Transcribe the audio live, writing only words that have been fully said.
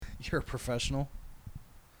You're a professional.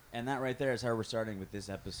 And that right there is how we're starting with this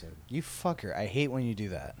episode. You fucker. I hate when you do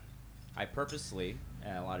that. I purposely,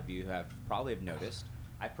 and a lot of you have probably have noticed,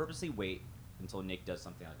 I purposely wait until Nick does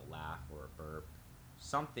something like a laugh or a burp,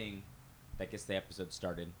 something that gets the episode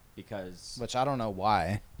started, because Which I don't know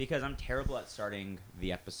why. I'm terrible at starting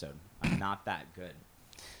the episode. I'm not that good.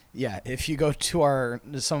 Yeah, if you go to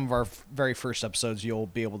some of our very first episodes, you'll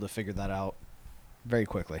be able to figure that out very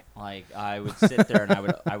quickly. Like, I would sit there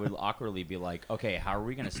and I would awkwardly be like, okay, how are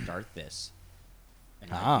we going to start this?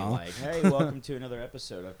 And I'd be like, hey, welcome to another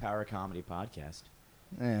episode of Power Comedy Podcast.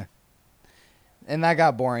 Yeah. And that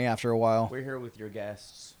got boring after a while. We're here with your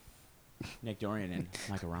guests, Nick Dorian and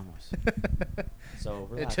Michael Ramos. So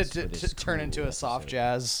relax for this turn cool into a soft episode.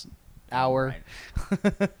 jazz hour.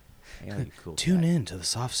 Right. Hey, all you cool Tune cats. in to the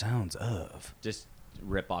soft sounds of. Just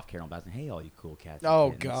rip off Carol Baskin. Hey, all you cool cats. and Oh,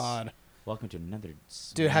 kittens. God. Welcome to another.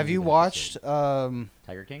 Dude, have you smooth watched episode.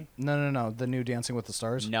 Tiger King? No, the new Dancing with the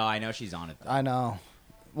Stars? No, I know she's on it though. I know.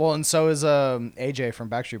 Well, and so is AJ from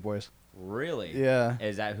Backstreet Boys. Really? Yeah.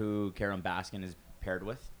 Is that who Karen Baskin is paired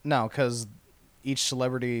with? No, because each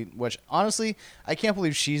celebrity, which honestly, I can't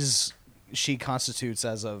believe she constitutes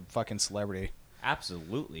as a fucking celebrity.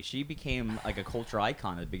 Absolutely. She became like a culture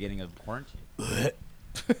icon at the beginning of quarantine.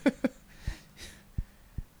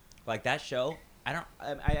 Like that show,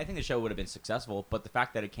 I think the show would have been successful, but the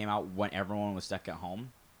fact that it came out when everyone was stuck at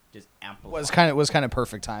home just amplified. was kind of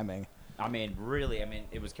perfect timing. I mean, really,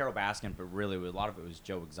 it was Carol Baskin, but really a lot of it was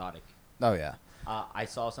Joe Exotic. Oh yeah. I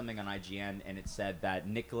saw something on IGN, and it said that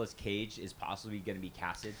Nicolas Cage is possibly going to be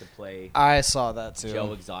casted to play I saw that too.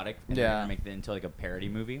 Joe Exotic. And Yeah. they're going to make it into like a parody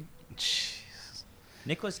movie. Jeez.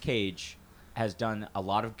 Nicolas Cage has done a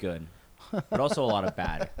lot of good, but also a lot of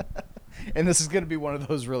bad. And this is going to be one of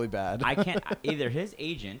those really bad. I can't. Either his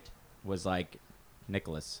agent was like,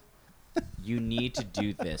 Nicholas, you need to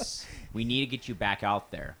do this. We need to get you back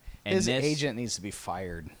out there. And His this, agent needs to be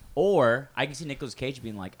fired. Or I can see Nicolas Cage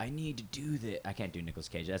being like, I need to do this. I can't do Nicolas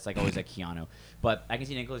Cage. That's like always like Keanu. But I can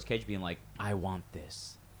see Nicolas Cage being like, I want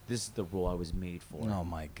this. This is the role I was made for. Oh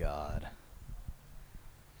my god.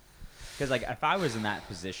 Because like if I was in that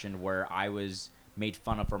position where I was made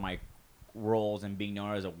fun of for my roles and being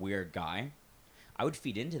known as a weird guy, I would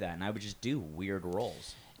feed into that and I would just do weird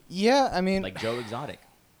roles. Yeah, I mean, Like Joe Exotic.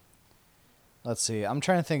 let's see. I'm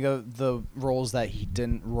trying to think of the roles that he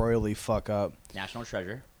didn't royally fuck up. National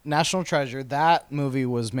Treasure. National Treasure, that movie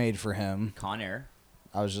was made for him. Con Air.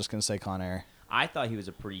 I was just going to say Con Air. I thought he was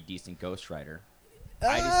a pretty decent ghostwriter.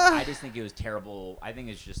 Ah. I just think it was terrible. I think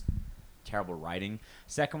it's just terrible writing.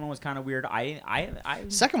 Second one was kind of weird.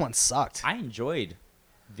 Second one sucked. I enjoyed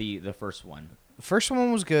the first one. The first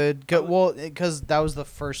one was good. Well, because that was the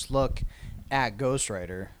first look at Ghost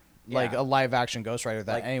Rider. Like Yeah. a live action Ghost Rider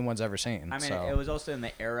that Like, anyone's ever seen. I mean, so. it was also in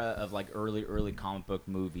the era of like early comic book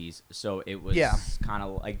movies, so it was Yeah. kind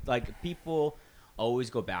of like people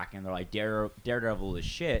always go back and they're like Daredevil is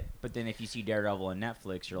shit, but then if you see Daredevil on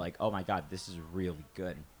Netflix, you're like, oh my god, this is really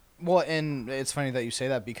good. Well, and it's funny that you say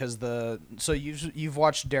that because you've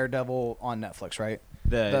watched Daredevil on Netflix, right?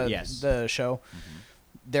 Yes. The show. Mm-hmm.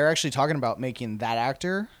 They're actually talking about making that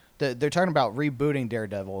actor. They're talking about rebooting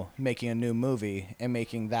Daredevil, making a new movie, and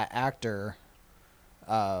making that actor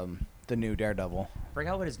the new Daredevil. I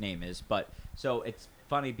forgot what his name is, but so it's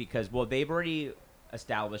funny because they've already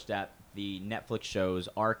established that the Netflix shows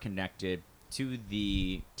are connected to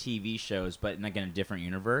the TV shows, but in, like, in a different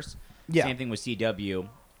universe. Yeah. Same thing with CW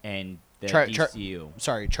and the DCU.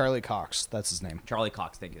 Sorry, Charlie Cox. That's his name. Charlie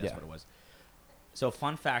Cox, thank you. That's Yeah. what it was. So,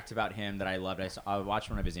 fun fact about him that I loved. I watched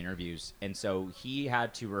one of his interviews, and so he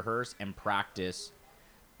had to rehearse and practice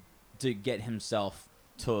to get himself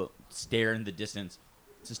to stare in the distance,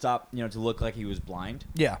 to stop, to look like he was blind.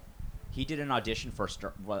 Yeah. He did an audition for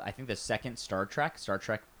I think the second Star Trek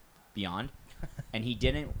Beyond, and he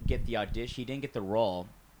didn't get the audition. He didn't get the role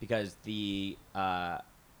because the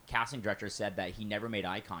casting director said that he never made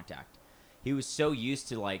eye contact. He was so used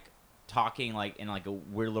to like talking like in like a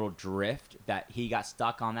weird little drift that he got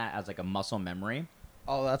stuck on that as like a muscle memory.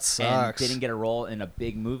 Oh, that And sucks. didn't get a role in a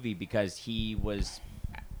big movie because he was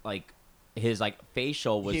like his like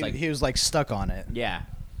facial was he was like stuck on it. yeah.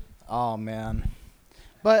 Oh man.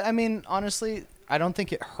 But I mean, honestly, I don't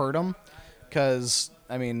think it hurt him because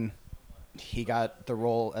I mean, he got the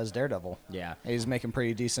role as Daredevil. Yeah. He's making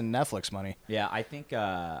pretty decent Netflix money. Yeah, I think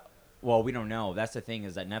well, we don't know. That's the thing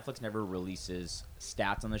is that Netflix never releases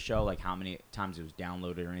stats on the show, like how many times it was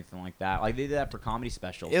downloaded or anything like that. Like they did that for comedy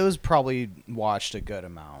specials. It was probably watched a good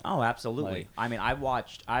amount. Oh, absolutely. Like- I mean, I've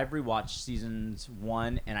rewatched seasons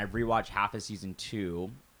 1 and I've rewatched half of season 2.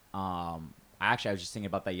 I was just thinking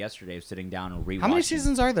about that yesterday. I was sitting down and rewatching. How many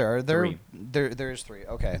seasons are there? Are there 3. There's 3.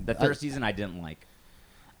 Okay. The third season I didn't like.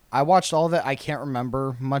 I watched all of it. I can't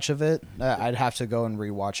remember much of it. I'd have to go and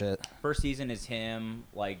rewatch it. First season is him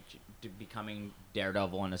like becoming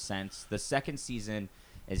Daredevil in a sense. The second season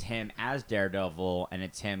is him as Daredevil, and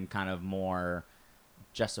it's him kind of more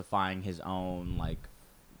justifying his own like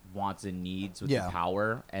wants and needs with the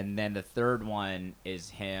power. And then the third one is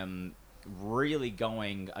him really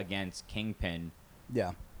going against Kingpin.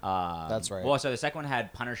 Yeah, that's right. Well, so the second one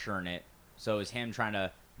had Punisher in it, so it was him trying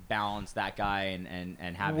to balance that guy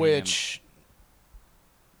and having which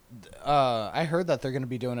I heard that they're going to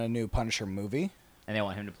be doing a new Punisher movie, and they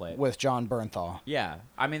want him to play it with John Bernthal. Yeah,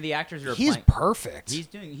 I mean the actors are he's playing, perfect.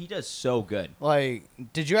 He does so good. Like,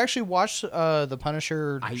 did you actually watch the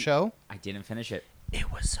Punisher show? I didn't finish it.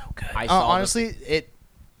 It was so good. I saw honestly,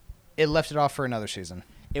 it left it off for another season.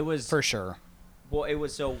 It was for sure. Well, it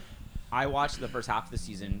was so. I watched the first half of the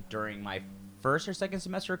season during my first or second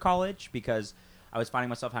semester of college because I was finding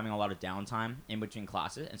myself having a lot of downtime in between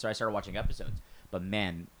classes, and so I started watching episodes. But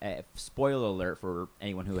man, spoiler alert for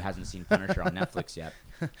anyone who hasn't seen Punisher on Netflix yet.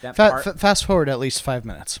 That fast forward at least 5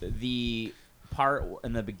 minutes. The part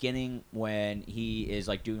in the beginning when he is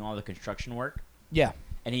like doing all the construction work. Yeah.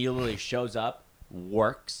 And he literally shows up,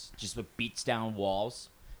 works, just beats down walls,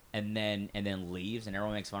 and then leaves, and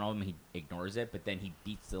everyone makes fun of him. He ignores it, but then he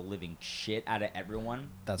beats the living shit out of everyone.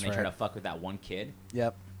 That's right. They try to fuck with that one kid.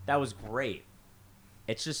 Yep. That was great.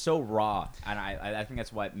 It's just so raw, and I think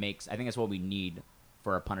that's what makes. I think that's what we need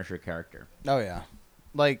for a Punisher character. Oh yeah,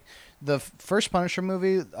 like the first Punisher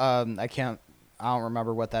movie. I don't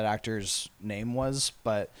remember what that actor's name was,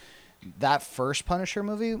 but that first Punisher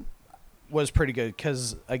movie was pretty good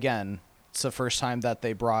because again, it's the first time that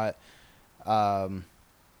they brought.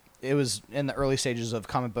 It was in the early stages of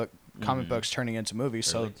comic books turning into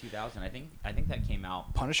movies. Early so 2000, I think that came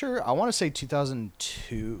out. Punisher, I want to say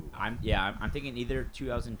 2002. I'm thinking either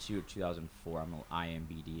 2002 or 2004. I'm gonna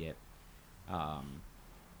IMDb it.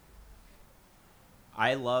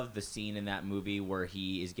 I love the scene in that movie where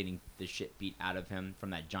he is getting the shit beat out of him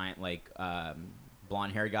from that giant like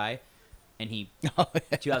blonde hair guy, and he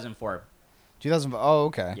 2004. 2000. Oh,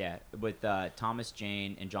 okay. Yeah, with Thomas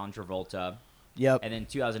Jane and John Travolta. Yep. And then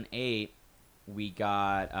 2008, we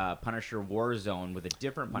got Punisher Warzone with a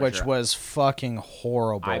different Punisher. Which was fucking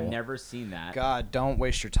horrible. I've never seen that. God, don't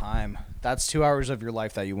waste your time. That's 2 hours of your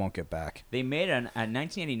life that you won't get back. They made in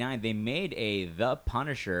 1989, they made a The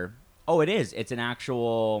Punisher. Oh, it is. It's an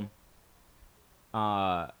actual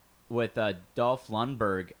with Dolph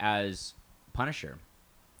Lundgren as Punisher.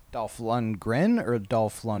 Dolph Lundgren or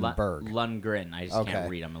Dolph Lundberg? Lundgren. I just can't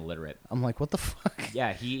read. I'm illiterate. I'm like, what the fuck?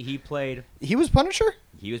 Yeah, he played. He was Punisher?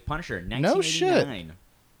 He was Punisher. 1989. No shit.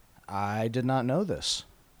 I did not know this.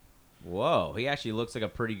 Whoa, he actually looks like a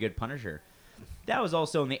pretty good Punisher. That was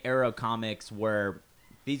also in the era of comics where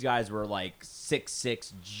these guys were like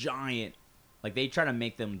 6'6", giant. Like they try to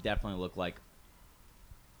make them definitely look like.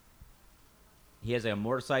 He has a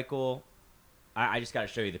motorcycle. I just got to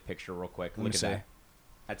show you the picture real quick. Look at that.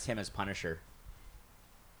 That's him as Punisher.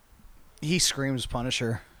 He screams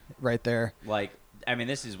Punisher right there. Like, I mean,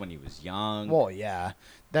 this is when he was young. Well, yeah.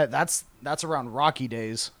 That's around Rocky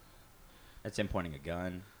days. That's him pointing a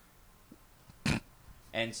gun.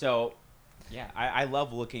 And so, yeah, I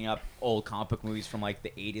love looking up old comic book movies from like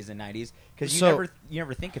the 80s and 90s because you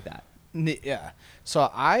never think of that. Yeah. So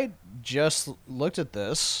I just looked at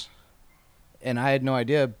this, and I had no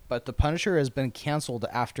idea, but The Punisher has been canceled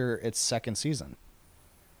after its second season.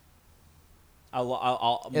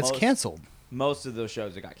 It's canceled. Most of those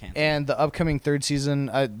shows that got canceled. And the upcoming third season,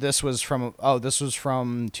 this was from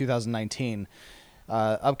 2019.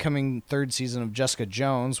 Upcoming third season of Jessica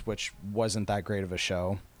Jones, which wasn't that great of a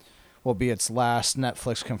show, will be its last.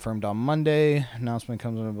 Netflix confirmed on Monday. Announcement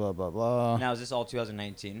comes in blah blah blah. Now is this all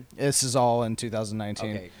 2019? This is all in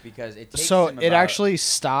 2019. Okay, because it takes it actually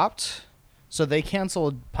stopped. So they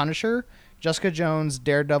canceled Punisher, Jessica Jones,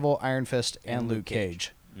 Daredevil, Iron Fist, and Luke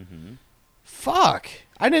Cage. Mm-hmm. Fuck!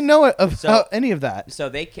 I didn't know about any of that.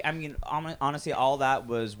 So honestly, all that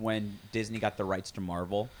was when Disney got the rights to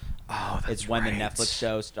Marvel. Oh, that's It's when the Netflix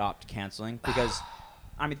show stopped canceling because,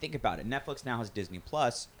 I mean, think about it. Netflix now has Disney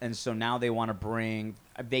Plus, and so now they want to bring.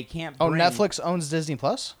 They can't. Oh, Netflix owns Disney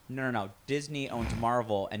Plus? No. Disney owns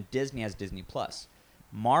Marvel, and Disney has Disney Plus.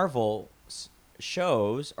 Marvel's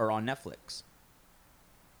shows are on Netflix.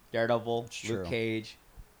 Daredevil, Luke Cage.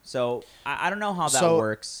 So I don't know how that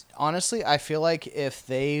works. Honestly, I feel like if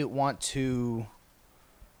they want to,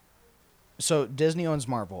 so Disney owns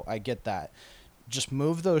Marvel. I get that. Just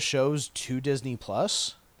move those shows to Disney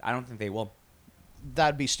Plus. I don't think they will.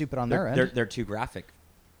 that'd be stupid on their end. They're too graphic.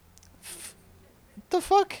 The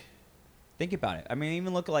fuck? Think about it. I mean,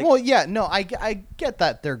 even look like. Well, yeah, no, I get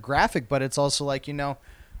that they're graphic, but it's also like,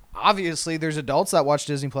 obviously there's adults that watch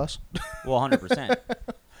Disney Plus. Well, 100%.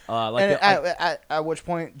 And at which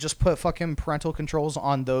point, just put fucking parental controls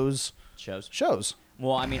on those shows.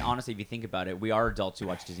 Well, I mean, honestly, if you think about it, we are adults who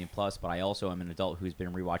watch Disney Plus, but I also am an adult who's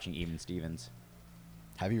been rewatching Even Stevens.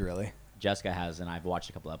 Have you really? Jessica has, and I've watched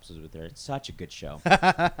a couple episodes with her. It's such a good show.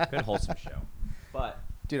 Good, wholesome show. But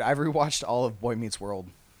dude, I've rewatched all of Boy Meets World.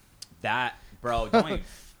 That, bro,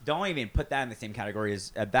 don't even put that in the same category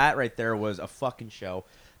as that right there was a fucking show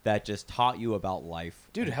that just taught you about life.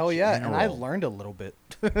 Dude, hell yeah, and I learned a little bit.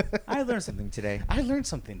 I learned something today. I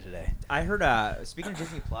heard, speaking of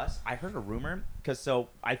Disney Plus, I heard a rumor, because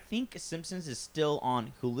I think Simpsons is still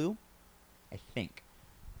on Hulu, I think.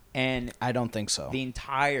 And I don't think so. The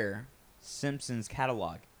entire Simpsons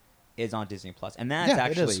catalog is on Disney Plus, and that's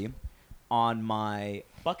actually on my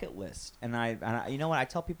bucket list. And I you know what? I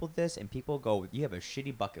tell people this, and people go, "You have a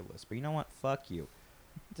shitty bucket list," but you know what? Fuck you.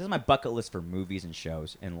 This is my bucket list for movies and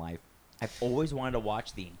shows in life. I've always wanted to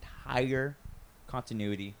watch the entire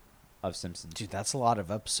continuity of Simpsons. Dude, that's a lot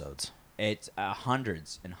of episodes. It's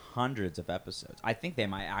hundreds and hundreds of episodes. I think they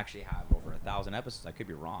might actually have over 1,000 episodes. I could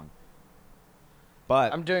be wrong.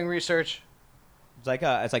 But I'm doing research. It's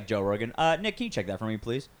like Joe Rogan. Nick, can you check that for me,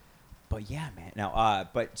 please? But yeah, man. Now,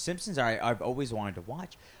 but Simpsons, I've always wanted to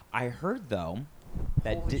watch. I heard though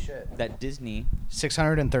that that Disney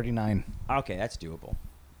 639. Okay, that's doable.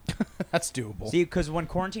 That's doable. See, because when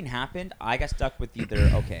quarantine happened, I got stuck with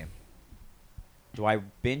either okay, do I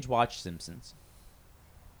binge watch Simpsons,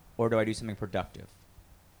 or do I do something productive?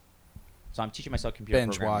 So I'm teaching myself computer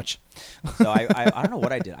binge programming. watch. So I don't know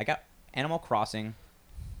what I did. I got Animal Crossing,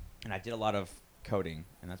 and I did a lot of coding,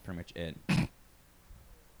 and that's pretty much it,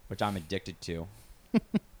 which I'm addicted to.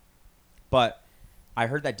 But I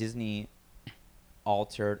heard that Disney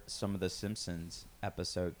altered some of the Simpsons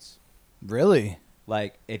episodes. Really?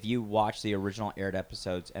 Like, if you watch the original aired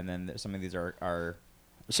episodes, and then some of these are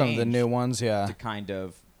some of the new ones, yeah, to kind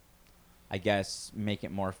of, I guess, make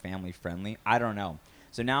it more family friendly. I don't know.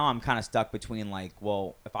 So now I'm kind of stuck between like,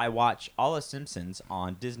 well, if I watch all of Simpsons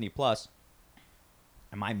on Disney Plus,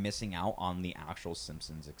 am I missing out on the actual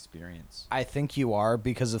Simpsons experience? I think you are,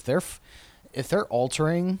 because if they're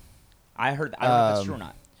altering, I heard. I don't know if that's true or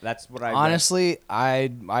not. That's what I honestly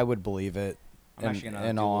read. I would believe it. I'm actually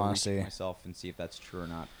gonna do all honesty myself and see if that's true or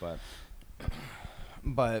not. But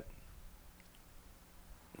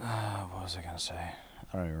what was I gonna say?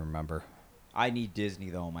 I don't even remember. I need Disney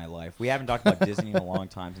though in my life. We haven't talked about Disney in a long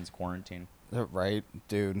time since quarantine. Right,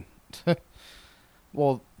 dude.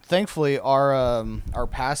 Well, thankfully our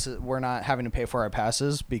passes, we're not having to pay for our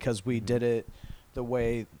passes because we did it the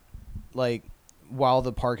way, like, while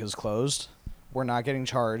the park is closed, we're not getting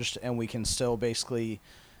charged, and we can still basically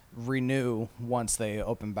renew once they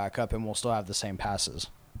open back up, and we'll still have the same passes.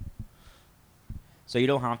 So you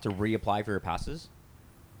don't have to reapply for your passes?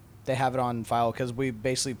 They have it on file because we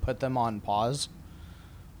basically put them on pause.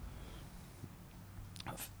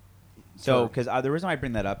 So, because the reason I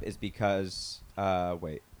bring that up is because,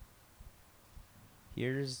 wait.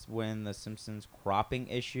 Here's when the Simpsons cropping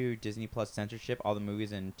issue, Disney Plus censorship, all the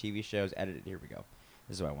movies and TV shows edited. Here we go.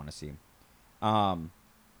 This is what I want to see.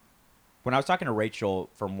 When I was talking to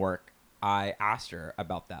Rachel from work, I asked her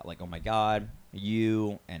about that. Like, oh my God,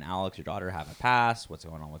 you and Alex, your daughter, have a pass. What's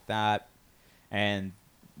going on with that? And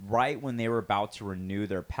right when they were about to renew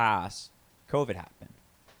their pass, COVID happened.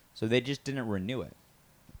 So they just didn't renew it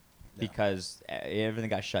because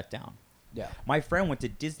everything got shut down. Yeah. My friend went to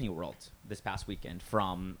Disney World this past weekend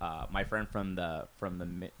from my friend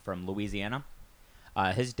from Louisiana.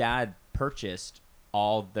 His dad purchased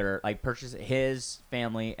purchased his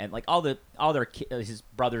family and like all their his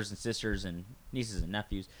brothers and sisters and nieces and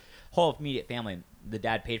nephews, whole immediate family. The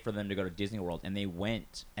dad paid for them to go to Disney World, and they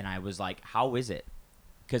went. And I was like, "How is it?"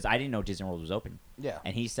 Because I didn't know Disney World was open. Yeah.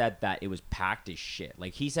 And he said that it was packed as shit.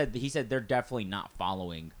 Like he said they're definitely not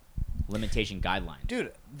following limitation guidelines.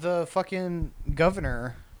 Dude, the fucking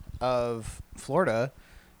governor of Florida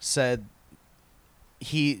said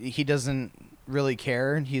he doesn't really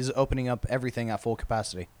care. He's opening up everything at full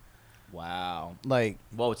capacity. Wow. Like,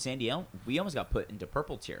 well, with San Diego, we almost got put into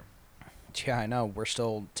purple tier. Yeah, I know. We're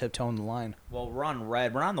still tiptoeing the line. Well, we're on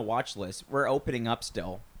red. We're on the watch list. We're opening up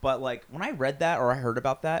still. But like when I read that or I heard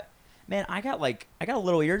about that, man, I got a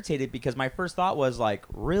little irritated because my first thought was like,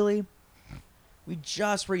 really? We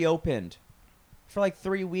just reopened for like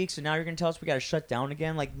 3 weeks, and now you're gonna tell us we gotta shut down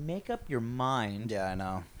again? Like, make up your mind. Yeah, I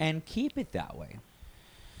know. And keep it that way.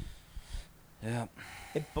 Yeah.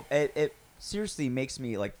 It seriously makes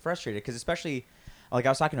me like frustrated because especially like I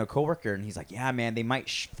was talking to a coworker and he's like, yeah, man, they might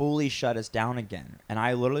fully shut us down again. And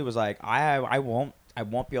I literally was like, I won't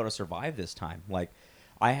be able to survive this time. Like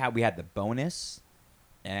we had the bonus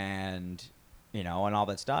and and all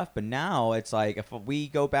that stuff. But now it's like if we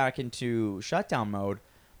go back into shutdown mode,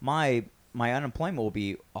 my unemployment will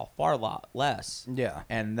be a far lot less. Yeah.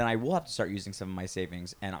 And then I will have to start using some of my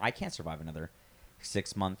savings, and I can't survive another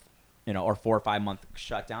 6 month, or 4 or 5 month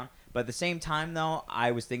shutdown. But at the same time, though,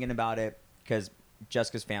 I was thinking about it because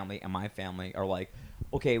Jessica's family and my family are like,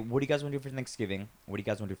 okay, what do you guys want to do for Thanksgiving? What do you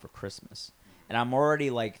guys want to do for Christmas? And I'm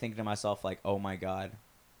already like thinking to myself, like, oh my God,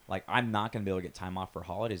 like I'm not going to be able to get time off for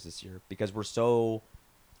holidays this year because we're so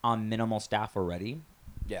on minimal staff already.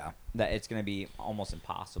 Yeah. That it's going to be almost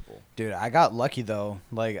impossible. Dude, I got lucky though.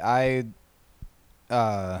 Like I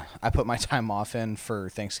put my time off in for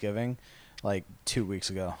Thanksgiving like 2 weeks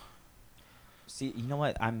ago. See, you know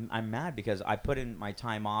what? I'm mad because I put in my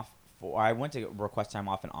time off I went to request time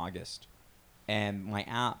off in August, and my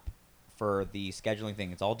app for the scheduling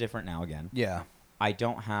thing, it's all different now again. Yeah. I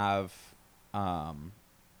don't have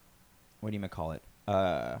what do you call it?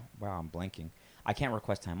 Wow, I'm blanking. I can't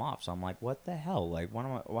request time off, so I'm like, what the hell? Like,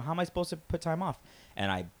 how am I supposed to put time off?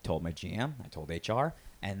 And I told my GM, I told HR,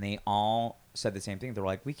 and they all said the same thing. They're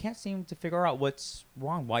like, we can't seem to figure out what's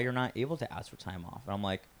wrong, why you're not able to ask for time off. And I'm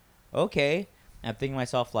like, okay. And I'm thinking to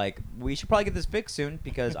myself, like, we should probably get this fixed soon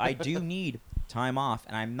because I do need time off,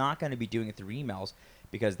 and I'm not going to be doing it through emails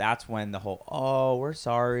because that's when the whole, oh, we're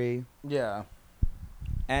sorry. Yeah.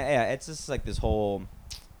 And yeah, it's just like this whole,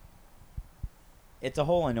 it's a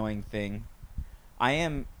whole annoying thing. I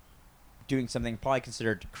am doing something probably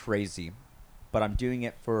considered crazy, but I'm doing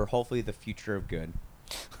it for hopefully the future of good.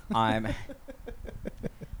 I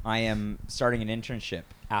am starting an internship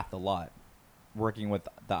at the lot, working with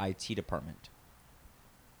the IT department.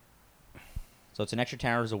 So it's an extra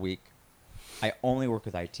 10 hours a week. I only work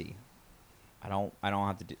with IT. I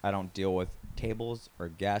don't deal with tables or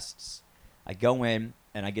guests. I go in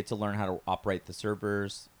and I get to learn how to operate the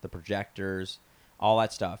servers, the projectors, all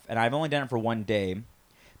that stuff. And I've only done it for 1 day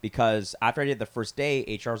because after I did the first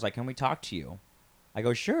day, HR was like, can we talk to you? I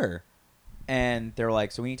go, sure. And they're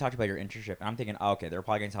like, so we need to talk about your internship. And I'm thinking, oh, okay, they're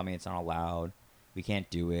probably going to tell me it's not allowed. We can't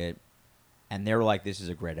do it. And they were like, this is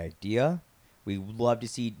a great idea. We love to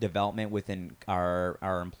see development within our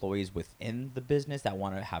employees within the business that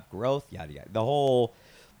want to have growth, yada, yada. The whole,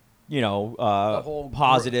 the whole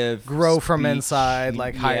positive grow from speech, inside,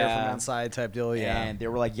 like hire yeah. from inside type deal. Yeah. And they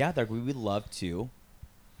were like, yeah, we would love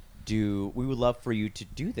for you to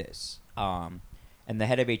do this. And the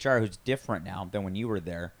head of HR, who's different now than when you were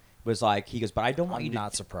there, was like, he goes, but I don't want you to.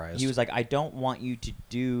 Not surprised. He was like, I don't want you to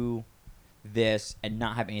do this and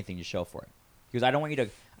not have anything to show for it. He goes, I don't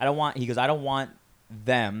want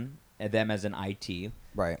them as an IT,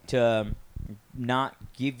 right, to not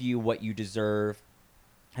give you what you deserve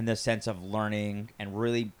in the sense of learning and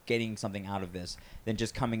really getting something out of this than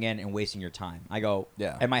just coming in and wasting your time. I go,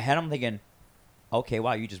 yeah. In my head, I'm thinking, okay,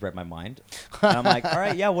 wow, you just read my mind. And I'm like, all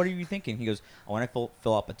right, yeah, what are you thinking? He goes, I want to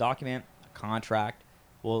fill up a document, a contract.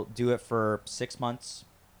 We'll do it for 6 months.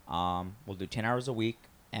 We'll do 10 hours a week.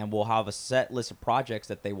 And we'll have a set list of projects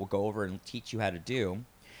that they will go over and teach you how to do.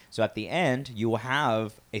 So at the end, you will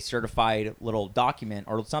have a certified little document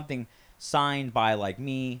or something signed by like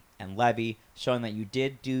me and Levy showing that you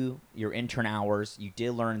did do your intern hours, you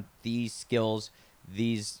did learn these skills,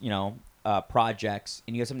 these, projects,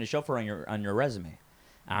 and you have something to show for on your resume.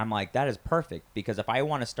 And I'm like, that is perfect because if I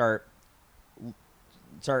want to start,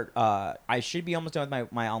 I should be almost done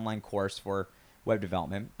with my online course for web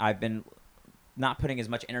development. I've been not putting as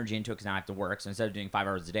much energy into it because now I have to work. So instead of doing 5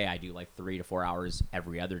 hours a day, I do like 3 to 4 hours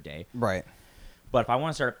every other day. Right. But if I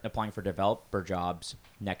want to start applying for developer jobs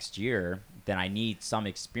next year, then I need some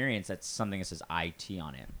experience that's something that says IT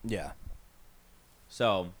on it. Yeah.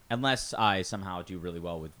 So unless I somehow do really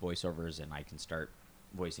well with voiceovers and I can start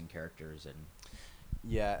voicing characters and...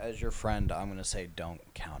 Yeah, as your friend, I'm going to say don't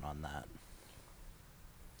count on that.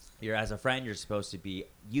 As a friend, you're supposed to be,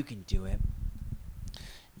 you can do it.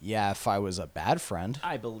 Yeah, if I was a bad friend.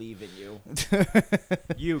 I believe in you.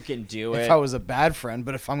 You can do it. If I was a bad friend,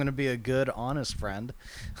 but if I'm going to be a good, honest friend.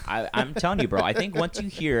 I'm telling you, bro. I think once you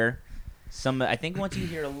hear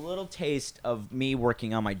a little taste of me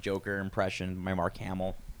working on my Joker impression, my Mark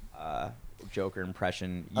Hamill Joker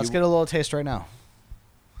impression. Let's get a little taste right now.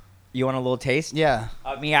 You want a little taste? Yeah.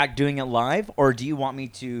 Of me doing it live? Or do you want me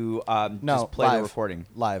to just play live. the recording?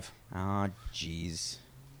 Live. Oh, jeez.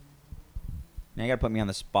 Now you got to put me on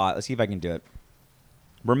the spot. Let's see if I can do it.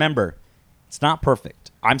 Remember, it's not perfect.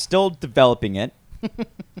 I'm still developing it.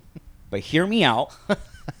 But hear me out.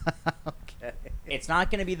 Okay. It's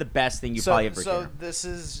not going to be the best thing you probably ever So hear. this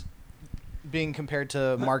is being compared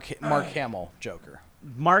to Mark Hamill Joker.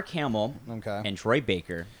 Mark Hamill Okay. and Troy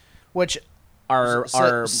Baker Which are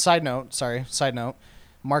side note,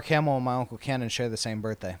 Mark Hamill and my Uncle Cannon share the same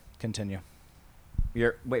birthday. Continue.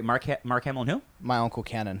 Mark Hamill and who? My Uncle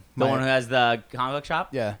Cannon. The one who has the comic book shop?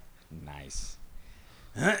 Yeah. Nice.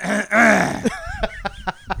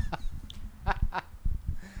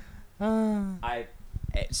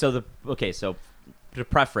 So to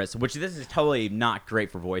preface, which this is totally not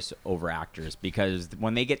great for voiceover actors, because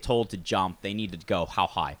when they get told to jump, they need to go how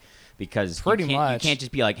high, because Pretty you much. can't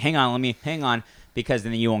just be like, hang on, because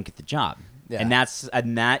then you won't get the job. Yeah. And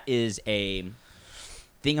that is a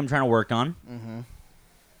thing I'm trying to work on.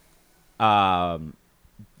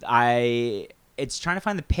 It's trying to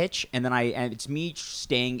find the pitch, and it's me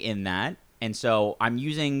staying in that, and so I'm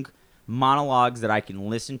using monologues that I can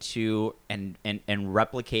listen to and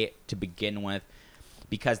replicate to begin with,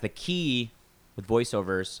 because the key with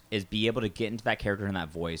voiceovers is be able to get into that character in that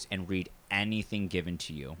voice and read anything given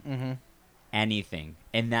to you, anything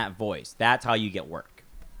in that voice. That's how you get work.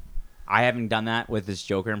 I haven't done that with this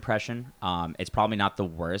Joker impression. It's probably not the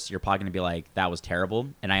worst. You're probably going to be like, that was terrible,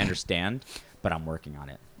 and I understand, but I'm working on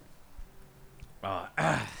it.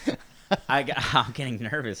 I'm getting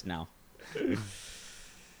nervous now.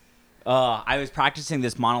 I was practicing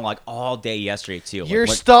this monologue all day yesterday, too. You're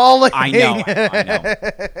stalling. I know.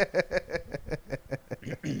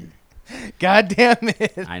 God damn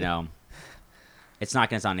it. I know. It's not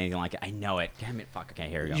going to sound anything like it. I know it. Damn it. Fuck. Okay,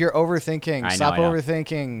 here we go. You're overthinking. Stop I know.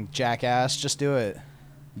 overthinking, jackass. Just do it.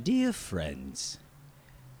 Dear friends,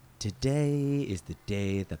 today is the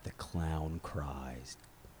day that the clown cries.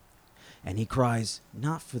 And he cries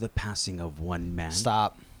not for the passing of one man.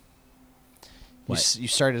 Stop. You What? you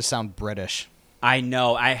started to sound British. I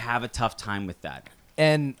know. I have a tough time with that.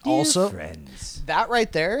 And Dear also, friends, that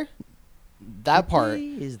right there, that part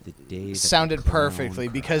today is the day that sounded the clown perfectly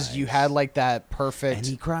because you cries. had like that And perfect.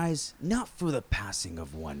 he cries not for the passing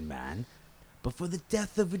of one man, but for the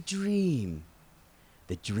death of a dream.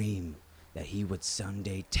 The dream that he would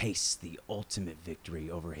someday taste the ultimate victory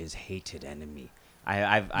over his hated enemy. You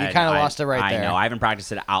kinda lost it right there. I know. I haven't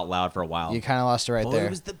practiced it out loud for a while. You kind of lost it right Well, there. it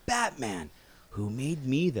was the Batman who made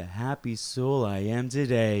me the happy soul I am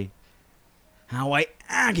today. How I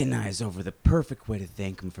agonize over the perfect way to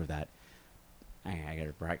thank him for that. I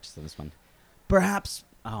gotta practice this one. Perhaps.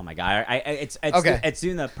 Oh my god! It's Okay. It's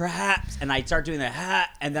doing the perhaps, and I start doing the ha,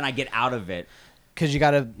 and then I get out of it. Because you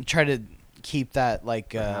got to try to keep that like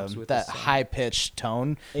Perhaps with that the sun. high pitched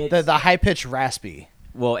tone, It's- the high pitched raspy.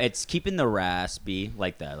 Well, it's keeping the raspy,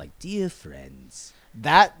 like dear friends.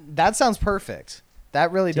 That sounds perfect.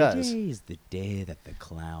 That really does. Today is the day that the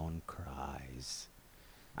clown cries.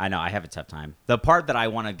 I know, I have a tough time. The part that I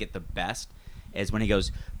want to get the best is when he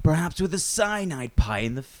goes, perhaps with a cyanide pie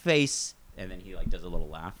in the face. And then he does a little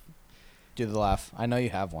laugh. Do the laugh. I know you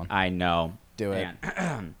have one. I know. Do it.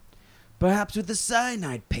 Man. Perhaps with a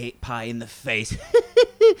cyanide pie in the face.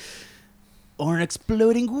 Or an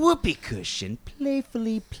exploding whoopee cushion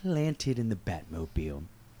playfully planted in the Batmobile.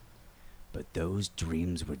 But those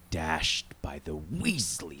dreams were dashed by the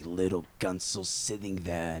weaselly little gunsel sitting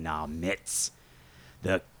there in our midst.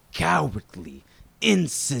 The cowardly,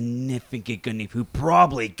 insignificant gunny who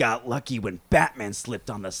probably got lucky when Batman slipped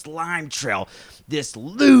on the slime trail. This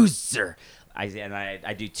loser. I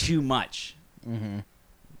do too much. Mm-hmm.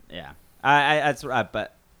 Yeah. That's right,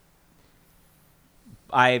 but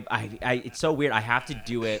I it's so weird. I have to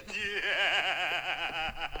do it.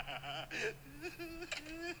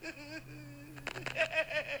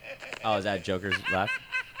 Oh, is that Joker's laugh?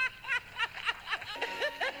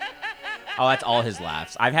 Oh, that's all his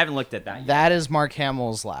laughs. I haven't looked at that yet. That is Mark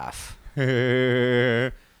Hamill's laugh.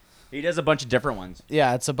 He does a bunch of different ones.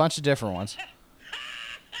 Yeah, it's a bunch of different ones.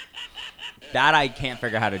 That I can't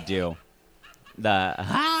figure out how to do.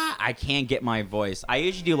 I can't get my voice. I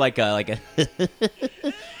usually do like a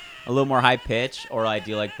a little more high pitch, or I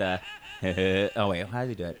do like the oh wait, how do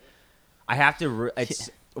you do it? I have to. It's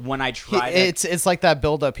when I try. It's like that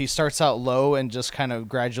build up. He starts out low and just kind of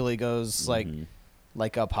gradually goes Mm-hmm.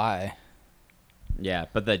 like up high. Yeah,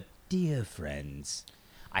 but the dear friends,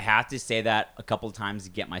 I have to say that a couple of times to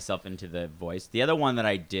get myself into the voice. The other one that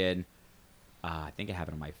I did, I think I have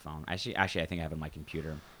it on my phone. Actually, I think I have it on my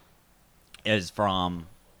computer. Is from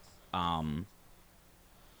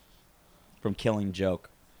Killing Joke,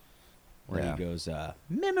 where Yeah. he goes,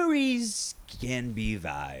 "Memories can be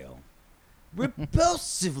vile,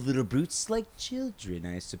 repulsive little brutes like children,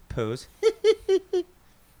 I suppose."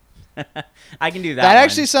 I can do that. That one.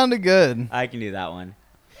 actually sounded good. I can do that one.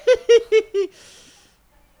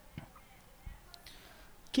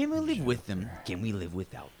 Can we live with them? Can we live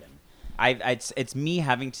without them? It's me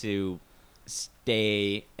having to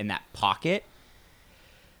stay in that pocket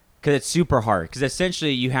because it's super hard. Because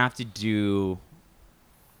essentially you have to do.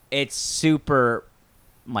 It's super,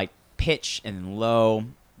 like, pitch and low,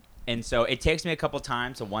 and so it takes me a couple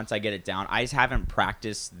times. So once I get it down, I just haven't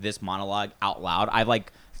practiced this monologue out loud. I've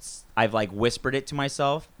whispered it to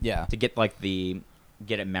myself. Yeah. To get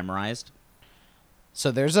get it memorized.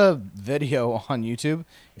 So there's a video on YouTube.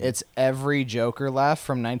 It's every Joker laugh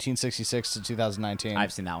from 1966 to 2019.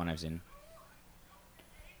 I've seen that one.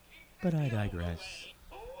 But I digress.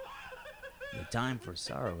 The time for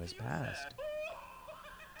sorrow has passed.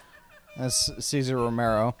 That's Cesar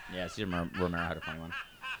Romero. Yeah, Cesar Romero had a funny one.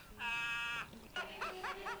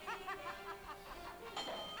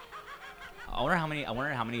 I wonder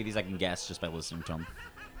how many of these I can guess just by listening to them.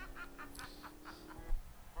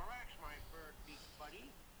 Relax, my fur-beak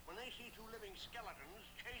buddy. When they see two living skeletons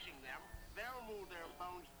chasing them, they'll move their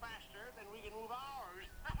bones faster than we can move ours.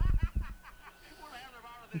 We'll have them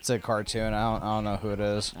out of this. It's a cartoon. I don't know who it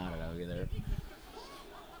is. I don't know either. I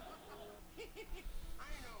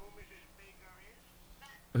know who Mrs. Baker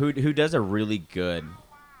is. Who does a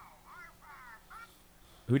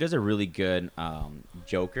really good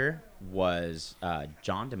Joker was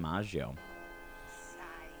John DiMaggio.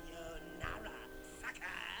 Sayonara, sucker.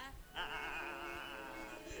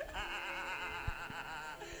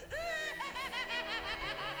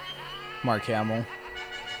 Mark Hamill.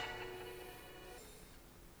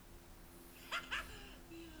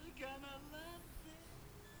 You're gonna love this.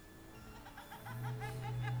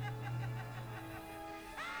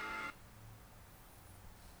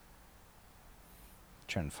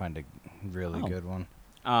 Trying to find a really good one.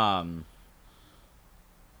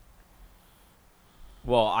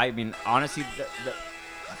 Well, I mean, honestly,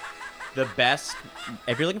 the best.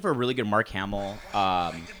 If you're looking for a really good Mark Hamill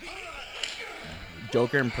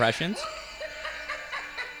Joker impressions,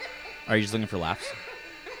 or are you just looking for laughs?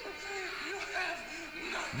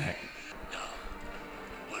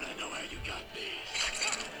 But I know how you got me.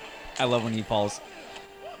 I love when he falls.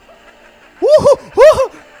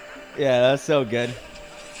 Woo-hoo! Yeah, that's so good.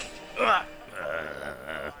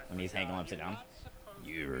 When he's hanging upside down.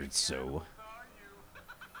 You're so.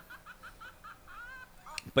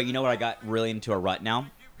 But you know what? I got really into a rut now.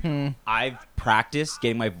 I've practiced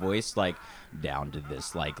getting my voice like down to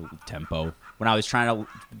this like tempo. When I was trying to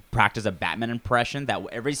practice a Batman impression, that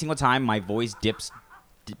every single time my voice dips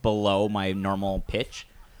below my normal pitch,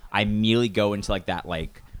 I immediately go into like that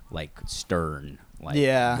like stern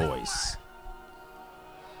voice.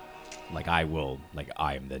 Like I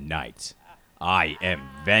am the knight. I am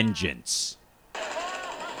vengeance.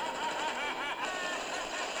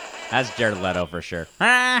 That's Jared Leto for sure.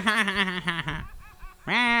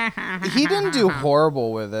 He didn't do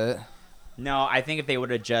horrible with it. No, I think if they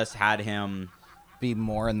would have just had him Be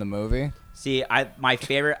more in the movie. see, I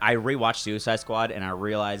rewatched Suicide Squad and I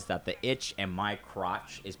realized that the itch in my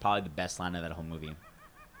crotch is probably the best line of that whole movie.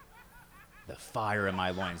 The fire in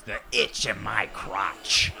my loins, the itch in my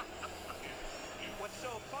crotch. What's so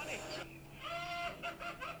funny?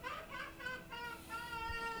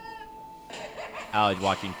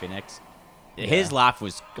 Joaquin Phoenix. His laugh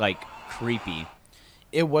was like creepy.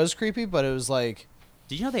 It was creepy, but it was like,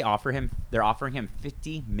 Did you know they're offering him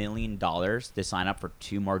 $50 million to sign up for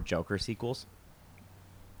 2 more Joker sequels?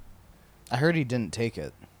 I heard he didn't take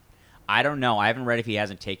it. I don't know. I haven't read if he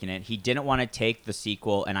hasn't taken it. He didn't want to take the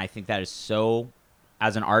sequel, and I think that is so.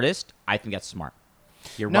 As an artist, I think that's smart.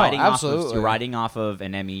 You're riding off of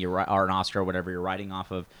an Emmy, or an Oscar, or whatever. You're riding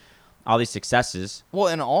off of all these successes. Well,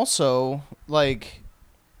 and also, like,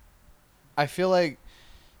 I feel like,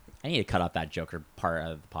 I need to cut out that Joker part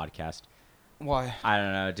of the podcast. why? I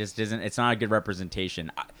don't know. It just isn't. It's not a good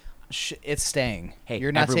representation. It's staying. Hey,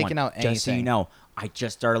 you're not everyone, taking out anything. Just so you know, I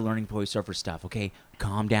just started learning voiceover stuff. Okay,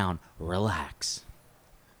 calm down,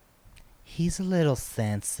 He's a little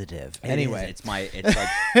sensitive. It Anyway, is.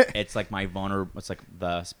 It's like my vulnerable. It's like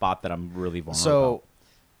the spot that I'm really vulnerable. so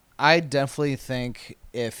I definitely think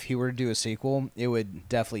if he were to do a sequel, it would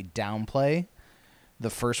definitely downplay the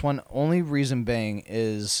first one. Only reason being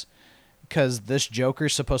is because this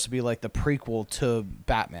Joker's supposed to be like the prequel to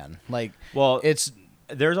Batman. Like, Well, it's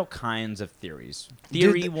there's all kinds of theories.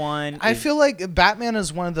 Dude, One, I is feel like Batman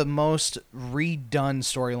is one of the most redone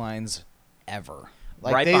storylines ever.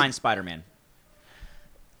 Like right behind Spider-Man.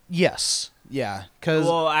 Yes. Yeah. Because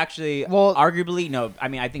Well, actually, arguably, no. I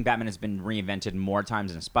mean, I think Batman has been reinvented more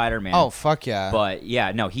times than Spider-Man. oh fuck yeah. But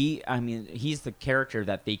yeah, no, he's the character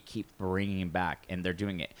that they keep bringing back, and they're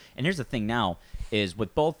doing it. And here's the thing now is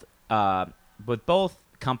with both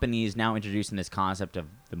companies now introducing this concept of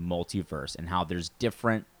the multiverse and how there's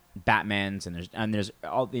different Batmans and there's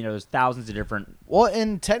all there's thousands of different. Well,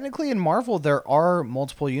 and technically in Marvel there are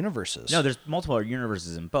multiple universes. No, there's multiple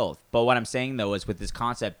universes in both. But what I'm saying though is with this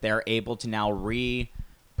concept, they're able to now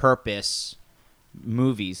repurpose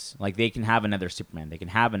movies. Like they can have another Superman. They can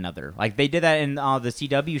have another. Like they did that in the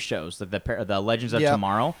CW shows, the Legends of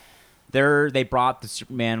Tomorrow. They brought the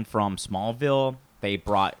Superman from Smallville. They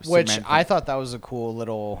brought Superman I thought that was a cool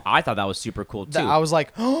little. I thought that was super cool too. I was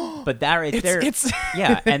like, oh, but that right there, it's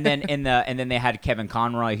yeah. And then and then they had Kevin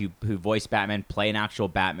Conroy who voiced Batman play an actual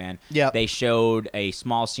Batman. Yeah. They showed a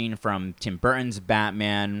small scene from Tim Burton's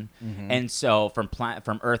Batman, and so from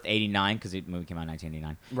Earth 89 because the movie came out in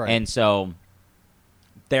 1989, Right. And so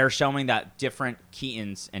they're showing that different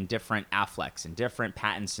Keatons and different Afflecks and different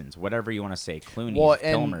Pattinsons, whatever you want to say, Clooney's,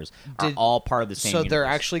 Kilmers, are all part of the same. So they're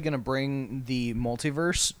universe. actually going to bring the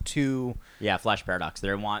multiverse to. Yeah, Flash Paradox.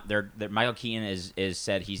 They're Michael Keaton is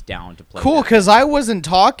said he's down to play. Cool, because I wasn't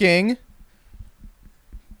talking.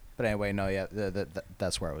 But anyway, no, yeah,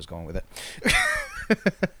 that's where I was going with it.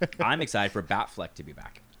 I'm excited for Batfleck to be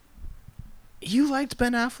back. You liked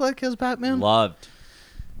Ben Affleck as Batman? Loved.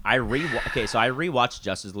 So I rewatched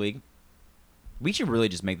Justice League. We should really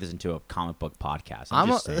just make this into a comic book podcast. I'm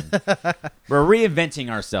just saying. We're reinventing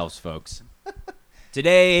ourselves, folks.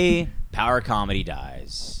 Today, power comedy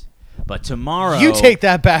dies. But tomorrow... You take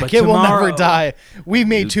that back. but It will never tomorrow, die. We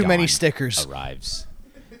made New too many Dawn stickers. Arrives.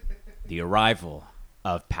 The arrival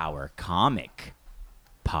of Power Comic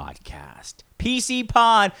Podcast. PC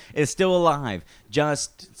Pod is still alive,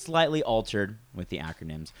 just slightly altered with the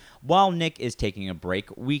acronyms. While Nick is taking a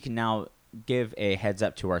break, we can now give a heads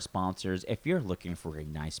up to our sponsors. If you're looking for a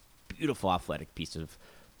nice, beautiful, athletic piece of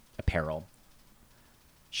apparel,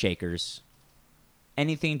 shakers,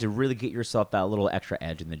 anything to really get yourself that little extra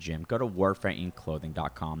edge in the gym, go to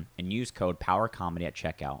warfareincclothing.com and use code POWERCOMEDY at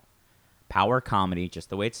checkout. Power Comedy,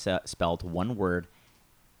 just the way it's spelled, one word,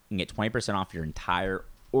 and get 20% off your entire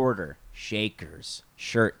order. Shakers,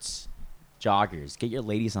 shirts, joggers. Get your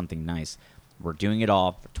lady something nice. We're doing it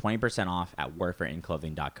all for 20% off at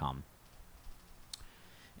warfareincclothing.com.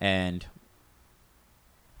 And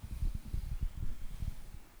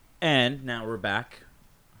now we're back.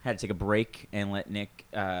 Had to take a break and let Nick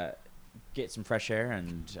get some fresh air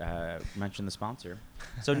and mention the sponsor.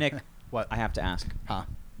 So, Nick, What? I have to ask. Huh?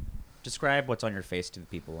 Describe what's on your face to the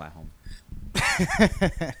people at home.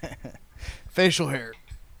 Facial hair.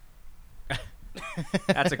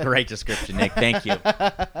 That's a great description, Nick. Thank you.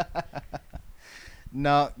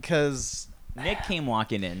 No, because Nick came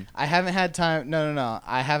walking in. I haven't had time. No.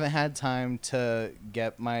 I haven't had time to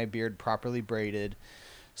get my beard properly braided.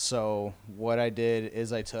 So what I did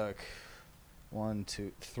is I took 1,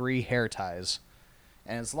 2, 3 hair ties,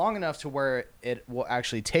 and it's long enough to where it will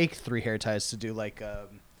actually take 3 hair ties to do like a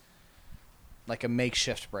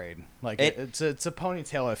makeshift braid. Like it's a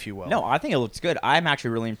ponytail, if you will. No, I think it looks good. I'm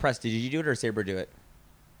actually really impressed. Did you do it or Saber do it?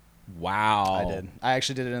 Wow. I did. I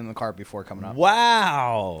actually did it in the car before coming up.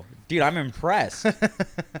 Wow. Dude, I'm impressed.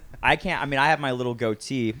 I have my little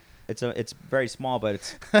goatee. It's very small, but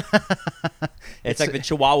it's like the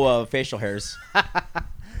Chihuahua of facial hairs.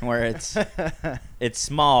 Where it's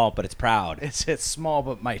small, but it's proud. It's small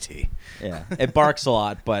but mighty. Yeah. It barks a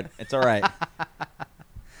lot, but it's all right.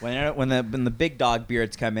 When the big dog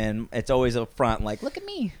beards come in, it's always up front, like, look at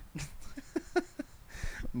me.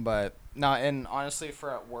 But no, and honestly,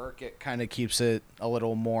 for at work, it kind of keeps it a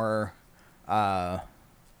little more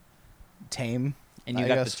tame. And you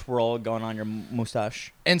got the twirl going on your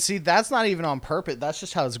mustache. And see, that's not even on purpose. That's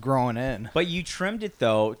just how it's growing in. But you trimmed it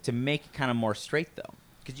though to make it kind of more straight though,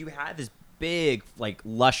 because you had this big, like,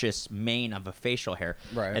 luscious mane of a facial hair,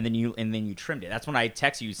 right? And then you trimmed it. That's when I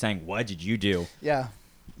texted you saying, "What did you do?" Yeah,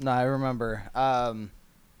 no, I remember. I mean,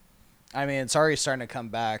 it's already starting to come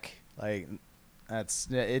back. Like,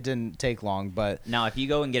 it didn't take long, but now if you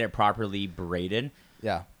go and get it properly braided,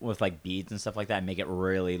 yeah, with like beads and stuff like that, and make it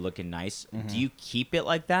really looking nice. Do you keep it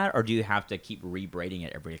like that, or do you have to keep re-braiding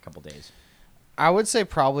it every couple days? I would say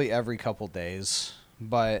probably every couple days.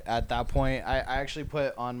 But at that point, I actually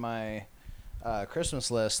put on my Christmas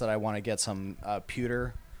list that I want to get some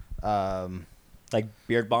pewter, like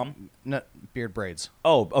beard balm, beard braids.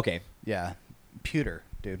 Oh, okay. Yeah, pewter,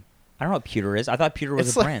 dude. I don't know what pewter is. I thought pewter was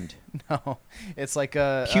It's a like- brand. No, it's like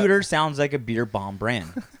a Pewter sounds like a beard balm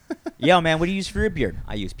brand. Yo, man, what do you use for your beard?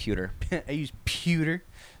 I use pewter. I use pewter.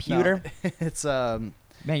 Pewter? No, it's Man,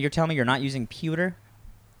 you're telling me you're not using pewter?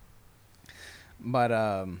 But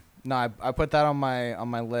no, I put that on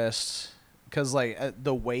my list because like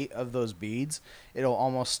the weight of those beads, it'll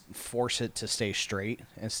almost force it to stay straight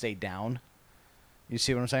and stay down. You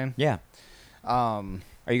see what I'm saying? Yeah. Um,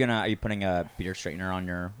 Are you putting a beard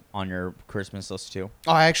straightener on your Christmas list too?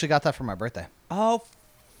 oh, I actually got that for my birthday. Oh,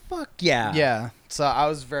 fuck yeah. Yeah, so I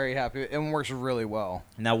was very happy. It works really well.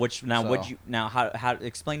 How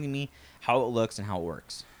explain to me how it looks and how it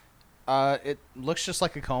works. It looks just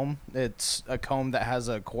like a comb. It's a comb that has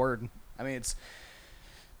a cord. I mean, it's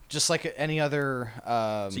just like any other.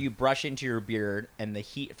 So you brush into your beard, and the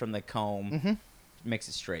heat from the comb makes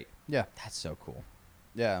it straight. Yeah, That's so cool.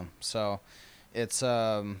 yeah. So it's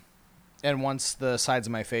and once the sides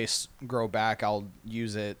of my face grow back, I'll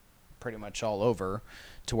use it pretty much all over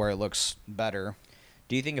to where it looks better.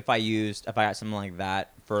 Do you think if I got something like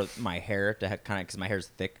that for my hair to kind of, because my hair is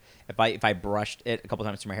thick, if I brushed it a couple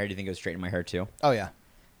times through my hair, do you think it would straighten my hair too? Oh yeah,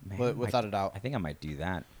 Man, without a doubt. I think I might do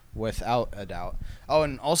that. Without a doubt. Oh,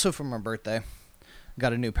 and also for my birthday,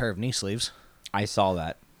 got a new pair of knee sleeves. I saw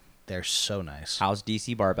that. They're so nice. How's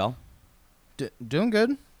DC Barbell? Doing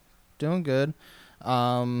good. Doing good.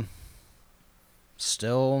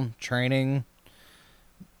 Still training.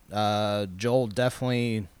 Joel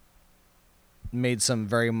definitely made some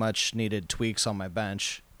very much needed tweaks on my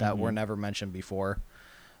bench that were never mentioned before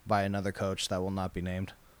by another coach that will not be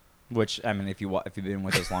named. Which, I mean, if you've been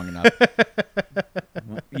with us long enough,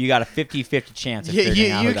 you got a 50-50 chance of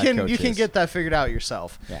figuring out who that coach you can is. get that figured out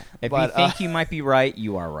yourself. Yeah. If But, you think you might be right,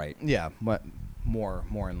 you are right. Yeah, but more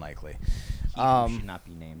than likely. He who should not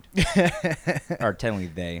be named. Or technically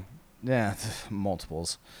they. Yeah,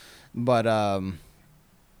 multiples. But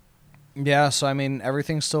yeah, so I mean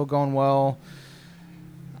everything's still going well.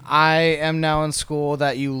 I am now in school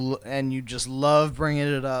that you just love bringing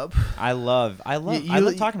it up. I love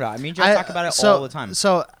talking about it. I mean, I talk about it all the time.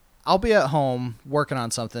 So I'll be at home working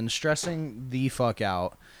on something, stressing the fuck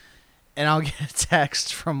out, and I'll get a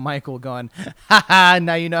text from Michael going, "Haha,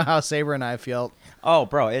 now you know how Saber and I felt." Oh,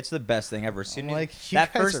 bro, it's the best thing ever. I'm like, you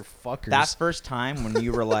guys are fuckers. That first time when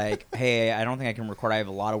you were like, "Hey, I don't think I can record. I have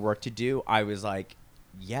a lot of work to do." I was like,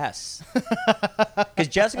 "Yes," because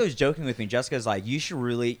Jessica was joking with me. Jessica's like, "You should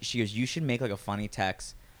really." She goes, "You should make like a funny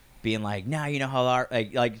text, being like, now you know how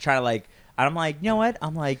like try to like." And I'm like, you know what?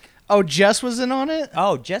 I'm like, Oh, Jess was in on it?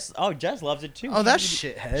 Jess loves it too. Oh, that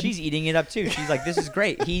shithead. She's eating it up too. She's like, this is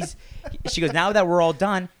great. She goes, now that we're all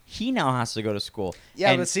done, he now has to go to school.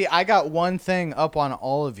 Yeah, And- but see, I got one thing up on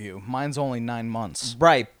all of you. Mine's only 9 months.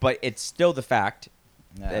 right, but it's still the fact.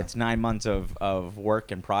 Yeah. It's 9 months of work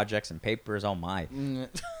and projects and papers. Oh my. Mm.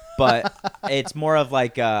 But it's more of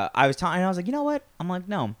like I was like, you know what? I'm like,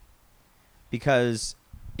 no, because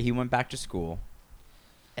he went back to school,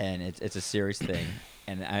 and it's a serious thing,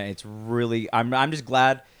 and it's really I'm just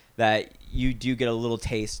glad that you do get a little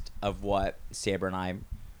taste of what Saber and I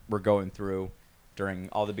were going through during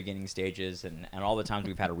all the beginning stages and all the times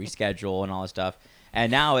we've had to reschedule and all this stuff,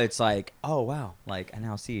 and now it's like, oh wow, like I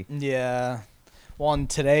now see. Yeah. Well, and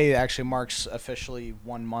today actually marks officially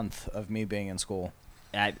 1 month of me being in school.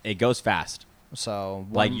 It goes fast. So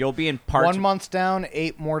Like you'll be in parts. 1 month down,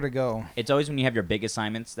 8 more to go. It's always when you have your big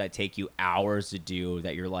assignments that take you hours to do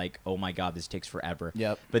that you're like, oh my god, this takes forever.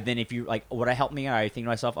 Yep. But then if you like, what helped me, I think to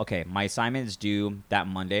myself, okay, my assignment is due that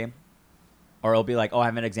Monday, or it'll be like, oh, I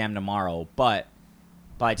have an exam tomorrow, but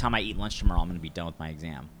by the time I eat lunch tomorrow, I'm gonna be done with my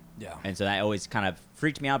exam. Yeah. And so that always kind of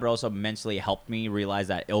freaked me out, but also mentally helped me realize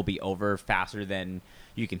that it'll be over faster than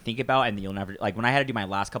you can think about, and you'll never like when I had to do my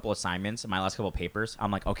last couple assignments, my last couple of papers,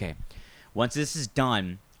 I'm like, okay, once this is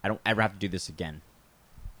done, I don't ever have to do this again.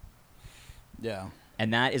 Yeah.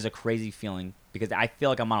 And that is a crazy feeling because I feel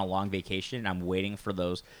like I'm on a long vacation and I'm waiting for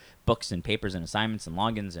those books and papers and assignments and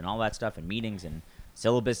logins and all that stuff and meetings and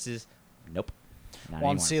syllabuses. Nope. Not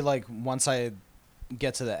Well, and anymore. see, like, once I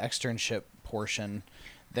get to the externship portion,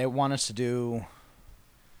 they want us to do...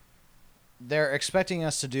 They're expecting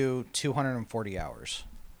us to do 240 hours.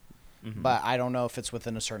 Mhm. But I don't know if it's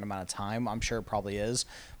within a certain amount of time. I'm sure it probably is.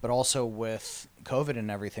 But also with COVID and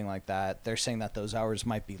everything like that, they're saying that those hours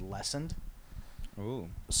might be lessened. Ooh.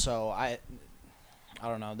 So I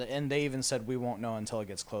don't know. And they even said we won't know until it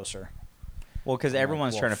gets closer. Well, because I'm like,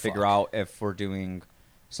 everyone's well, trying to figure fuck. out if we're doing.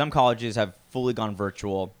 Some colleges have fully gone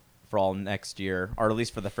virtual for all next year, or at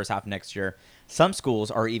least for the first half of next year. Some schools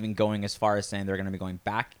are even going as far as saying they're going to be going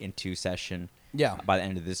back into session Yeah. by the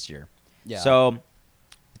end of this year. Yeah. So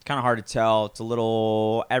it's kind of hard to tell. It's a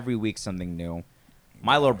little every week something new.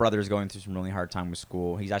 My little brother is going through some really hard time with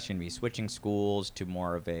school. He's actually going to be switching schools to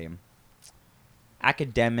more of a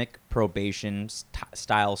academic probation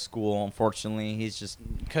style school. Unfortunately, he's just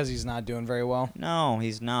Because he's not doing very well. no,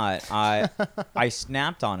 he's not. I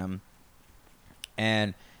snapped on him,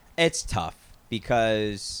 and it's tough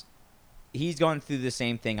because he's going through the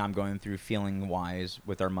same thing I'm going through feeling wise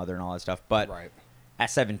with our mother and all that stuff. But Right. at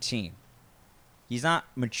 17. He's not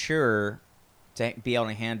mature to be able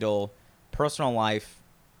to handle personal life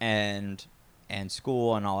and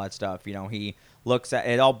school and all that stuff. You know, he looks at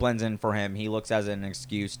it all blends in for him. He looks as an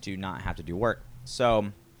excuse to not have to do work.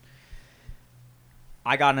 So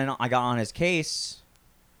I got on his case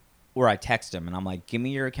where I text him and I'm like, give me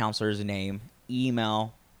your counselor's name,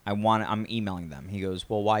 email. I'm emailing them. He goes,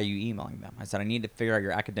 well, why are you emailing them? I said, I need to figure out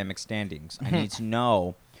your academic standings. I need to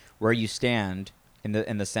know where you stand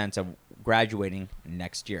in the sense of graduating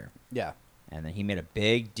next year. Yeah. And then he made a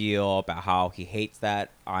big deal about how he hates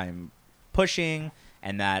that I'm pushing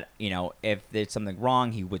and that, you know, if there's something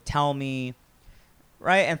wrong, he would tell me.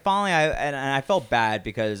 Right. And finally, I felt bad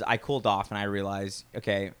because I cooled off and I realized,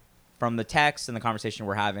 okay, from the text and the conversation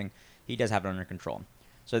we're having, he does have it under control.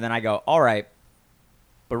 So then I go, all right,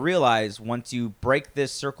 but realize once you break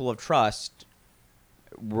this circle of trust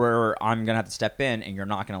where I'm going to have to step in and you're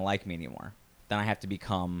not going to like me anymore, then I have to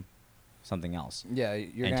become something else. Yeah,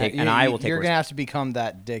 I will take you're gonna have to become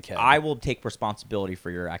that dickhead. I will take responsibility for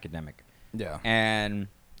your academic. Yeah. And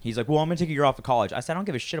he's like, well, I'm going to take a year off of college. I said, I don't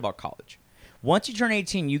give a shit about college. Once you turn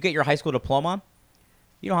 18, you get your high school diploma,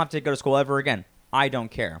 you don't have to go to school ever again. I don't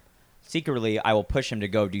care. Secretly, I will push him to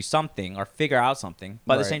go do something or figure out something.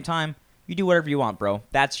 But at the same time, you do whatever you want, bro.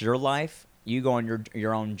 That's your life. You go on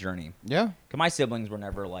your own journey. Yeah. Because my siblings were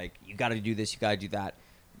never like, you got to do this, you got to do that.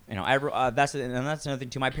 You know, that's another thing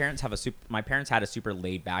too. My parents had a super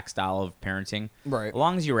laid back style of parenting. Right. As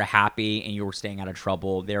long as you were happy and you were staying out of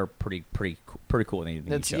trouble, they're pretty cool.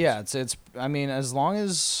 It's. I mean, as long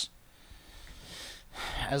as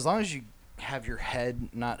you have your head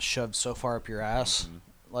not shoved so far up your ass,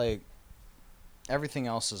 like everything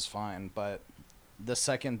else is fine. But the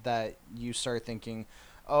second that you start thinking,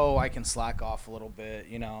 oh, I can slack off a little bit,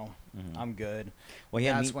 you know, I'm good. Well,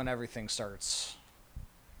 that's when everything starts.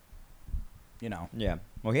 You know. Yeah.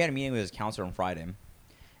 Well, he had a meeting with his counselor on Friday,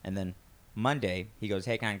 and then Monday he goes,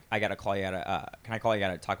 "Hey, can I call you out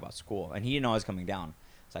to talk about school?" And he didn't know I was coming down,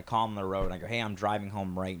 so I call him on the road. And I go, "Hey, I'm driving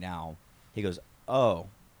home right now." He goes, "Oh."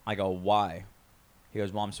 I go, "Why?" He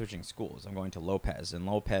goes, "Well, I'm switching schools. I'm going to Lopez, and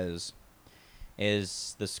Lopez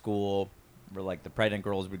is the school where like the pregnant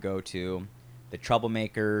girls would go to, the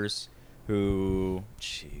troublemakers." Who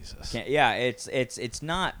Jesus? It's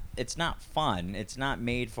not fun. It's not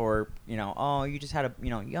made for, you know, oh, you just had a,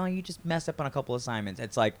 you just messed up on a couple assignments.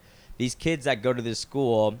 It's like these kids that go to this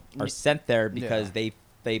school are sent there because they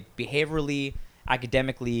behaviorally,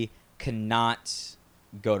 academically cannot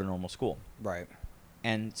go to normal school. Right.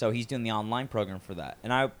 And so he's doing the online program for that.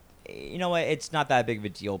 And you know what? It's not that big of a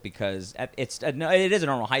deal because it is a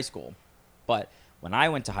normal high school. But when I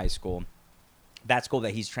went to high school, that school that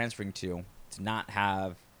he's transferring to does not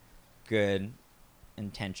have good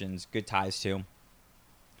intentions, good ties to. When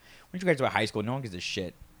you graduate high school, no one gives a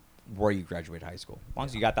shit where you graduate high school. As long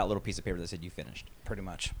as you got that little piece of paper that said you finished. Pretty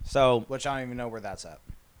much. So, which I don't even know where that's at.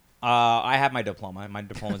 I have my diploma. My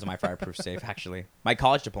diploma's in my fireproof safe, actually. My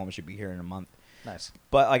college diploma should be here in a month. Nice.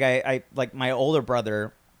 But like I like my older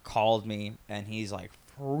brother called me and he's like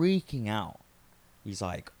freaking out.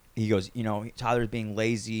 He goes, you know, Tyler's being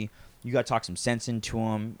lazy. You got to talk some sense into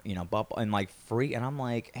him, you know, and like free. And I'm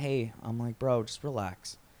like, hey, bro, just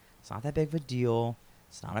relax. It's not that big of a deal.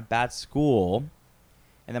 It's not a bad school.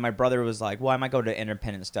 And then my brother was like, well, I might go to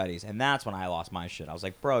independent studies. And that's when I lost my shit. I was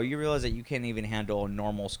like, bro, you realize that you can't even handle a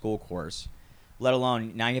normal school course, let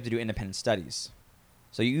alone now you have to do independent studies.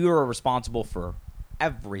 So you are responsible for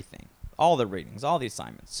everything, all the ratings, all the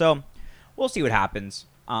assignments. So we'll see what happens.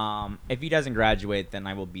 If he doesn't graduate, then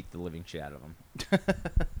I will beat the living shit out of him.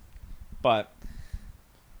 But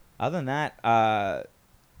other than that,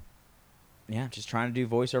 just trying to do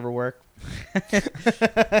voiceover work.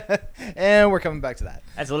 And we're coming back to that.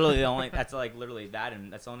 That's literally the only. That's like literally that,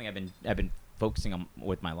 and that's the only thing I've been focusing on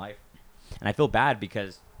with my life. And I feel bad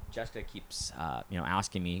because Jessica keeps,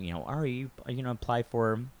 asking me, are you gonna apply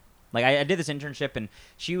for? Like I did this internship, and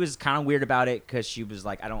she was kind of weird about it because she was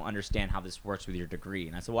like, I don't understand how this works with your degree.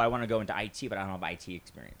 And I said, well, I want to go into IT, but I don't have IT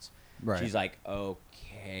experience. Right. She's like,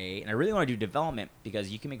 okay. And I really want to do development because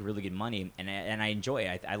you can make really good money, and I enjoy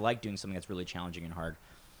it. I like doing something that's really challenging and hard.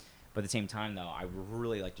 But at the same time, though, I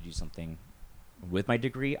really like to do something with my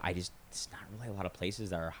degree. It's not really a lot of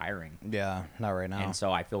places that are hiring. Yeah, not right now. And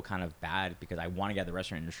so I feel kind of bad because I want to get out of the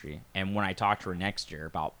restaurant industry. And when I talk to her next year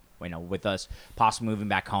about, with us possibly moving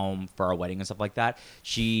back home for our wedding and stuff like that,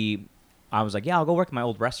 I was like, yeah, I'll go work at my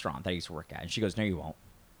old restaurant that I used to work at. And she goes, no, you won't.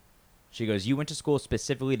 She goes, you went to school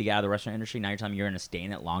specifically to get out of the restaurant industry. Now you're telling me you're going to stay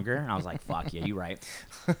in it longer? And I was like, fuck, yeah, you right.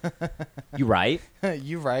 You right?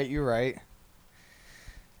 You right.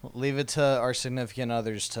 Leave it to our significant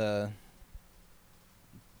others to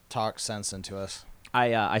talk sense into us.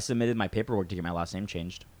 I submitted my paperwork to get my last name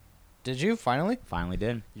changed. Did you finally? Finally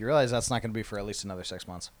did. You realize that's not going to be for at least another 6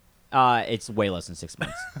 months. It's way less than 6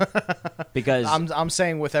 months. Because I'm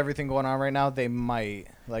saying with everything going on right now, they might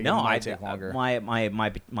it might take longer.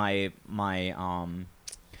 My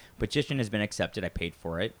petition has been accepted. I paid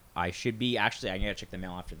for it. I should be I gotta check the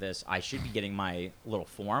mail after this. I should be getting my little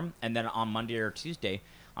form, and then on Monday or Tuesday,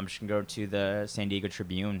 I'm just gonna go to the San Diego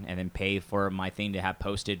Tribune and then pay for my thing to have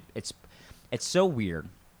posted. It's so weird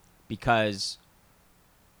because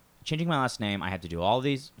changing my last name, I have to do all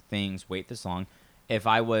these things, wait this long. If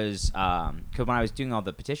I was, because when I was doing all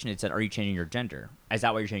the petition, it said, "Are you changing your gender? Is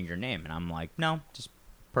that why you're changing your name?" And I'm like, "No, just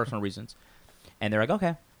personal reasons." And they're like,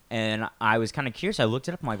 "Okay." And I was kind of curious. I looked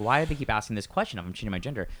it up. I'm like, "Why do they keep asking this question if I'm changing my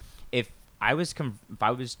gender?" If I was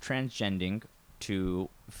transgending to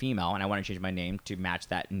female and I want to change my name to match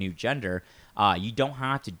that new gender, you don't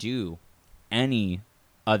have to do any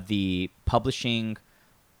of the publishing,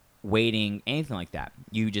 waiting, anything like that.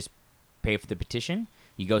 You just pay for the petition.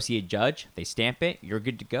 You go see a judge. They stamp it. You're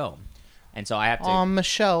good to go. And so I have to.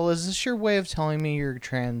 Michelle, is this your way of telling me you're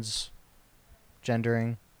transgendering?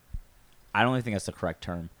 I don't think that's the correct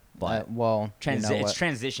term. But well, it's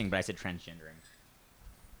transitioning, but I said transgendering.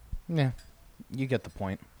 Yeah, you get the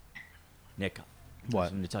point. Nick, what?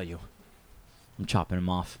 I'm going to tell you. I'm chopping him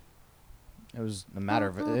off. It was a matter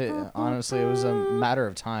of honestly, it was a matter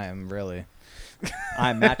of time, really.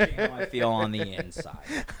 I'm matching how I feel on the inside.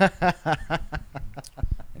 And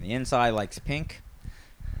the inside likes pink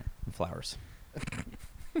and flowers.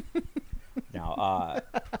 Now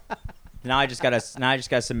I just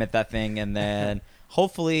gotta submit that thing, and then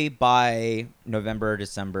hopefully by November or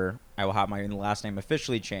December, I will have my last name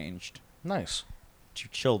officially changed. Nice. To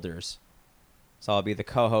Childers. So I'll be the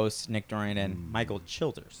co-host, Nick Dorian and Michael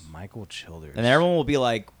Childers. Michael Childers. And everyone will be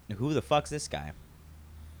like, "Who the fuck's this guy?"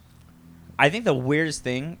 I think the weirdest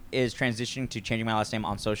thing is transitioning to changing my last name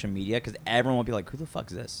on social media, because everyone will be like, "Who the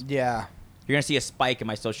fuck's this?" Yeah. You're gonna see a spike in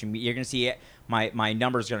my social media. You're gonna see it. My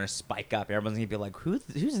number's gonna spike up. Everyone's gonna be like, "Who's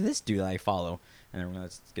this dude that I follow?" And everyone,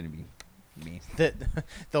 it's gonna be me.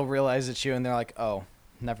 They'll realize it's you, and they're like, "Oh,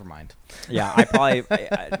 never mind." Yeah, I probably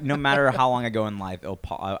no matter how long I go in life,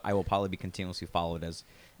 I will probably be continuously followed as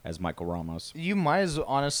Michael Ramos. You might as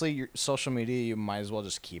honestly, your social media, you might as well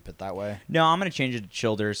just keep it that way. No, I'm gonna change it to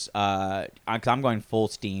Childers. Cause I'm going full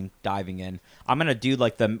steam, diving in. I'm gonna do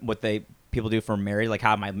like what people do for married, like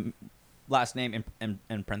have my last name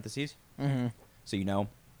in parentheses, so you know.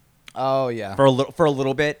 Oh yeah. For a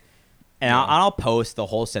little bit, and yeah. I'll post the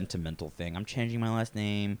whole sentimental thing. I'm changing my last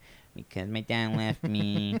name because my dad left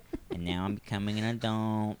me, and now I'm becoming an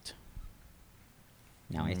adult.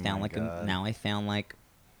 Now I sound like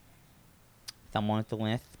someone with the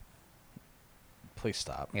list. Please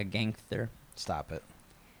stop. A gangster. Stop it.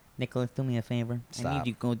 Nicholas, do me a favor. Stop. I need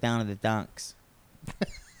you to go down to the docks.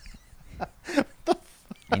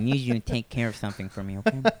 I need you to take care of something for me,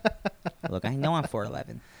 okay? Look, I know I'm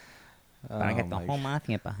 4'11", but I got the whole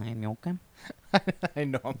mafia behind me, okay? I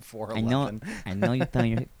know I'm 4'11". I know you tell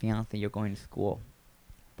your fiance you're going to school,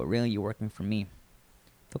 but really you're working for me.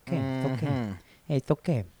 It's okay. It's okay. Hey, it's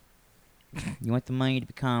okay. You want the money to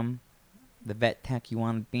become the vet tech you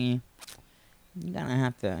want to be? You're gonna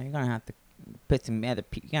have to put some other.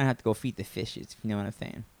 You're gonna have to go feed the fishes. If you know what I'm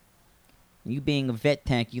saying. You being a vet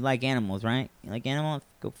tech, you like animals, right? You like animals?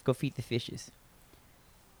 Go feed the fishes.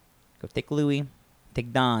 Go take Louie,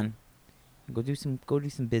 take Don, and go do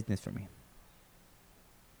some business for me.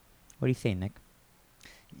 What do you say, Nick?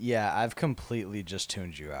 Yeah, I've completely just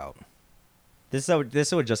tuned you out. This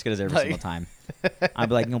is what Jessica does every single time. I'll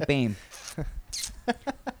be like, "No, babe,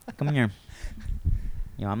 come here.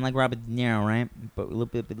 You know, I'm like Robert De Niro, right? But a little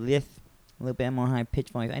bit less, a little bit more high pitched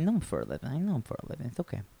voice. I know I'm 4'11". It's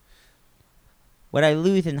okay. What I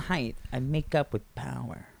lose in height, I make up with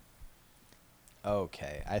power."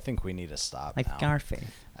 Okay, I think we need to stop like now. Scarface.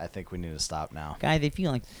 I think we need to stop now. Guys, if you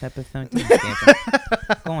like this episode,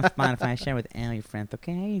 go on Spotify, share with all your friends,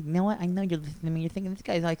 okay? Hey, you know what? I know you're listening to me. You're thinking, this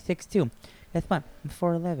guy's like 6'2". That's fine. I'm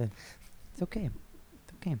 4'11". It's okay.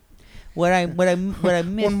 It's okay. What I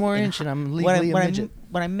miss one more inch and I'm legally a midget.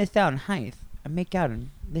 What I missed out in height, I make out in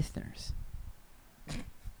listeners. So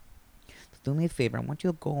do me a favor. I want you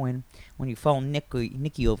to go in when you follow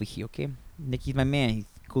Nicky over here, okay? Nicky's my man. He's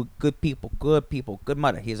good people, good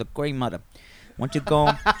mother. He has a great mother. I want you to go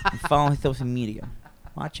and follow his social media.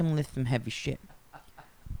 Watch him lift some heavy shit.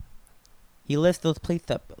 He lifts those plates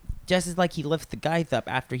up just as like he lifts the guys up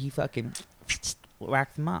after he fucking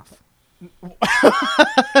whacks them off.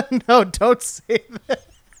 No, don't say that.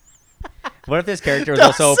 What if this character was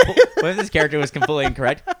also? What if this character was completely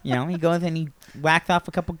incorrect? You know, he goes and he whacked off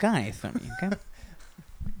a couple guys for me. Okay,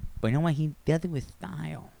 but you know what? He does it with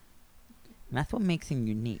style. And that's what makes him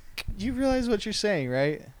unique. You realize what you're saying,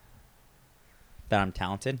 right? That I'm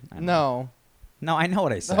talented? No, I know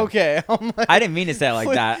what I said. Okay. I'm like, I didn't mean to say it like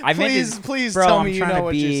that. I meant to, please bro, tell I'm me you trying know to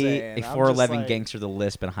what be you're saying. a I'm just 411 like, gangster with a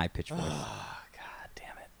lisp and a high-pitched voice. Oh, God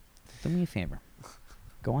damn it. Do me a favor.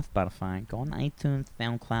 Go on Spotify. Go on iTunes,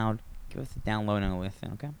 SoundCloud. Give us a download and a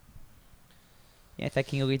listen, okay? Yes, I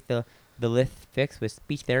can go get the lisp fixed with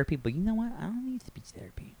speech therapy, but you know what? I don't need speech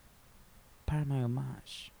therapy. Part of my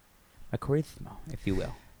homage. My charisma, if you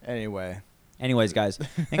will. Anyway. Anyways, guys,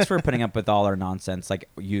 thanks for putting up with all our nonsense like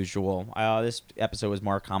usual. This episode was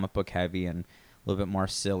more comic book heavy and a little bit more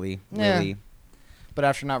silly, really. Yeah. But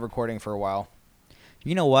after not recording for a while.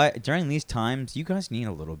 You know what? During these times, you guys need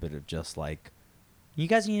a little bit of just like... You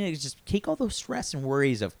guys need to just take all those stress and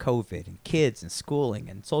worries of COVID and kids and schooling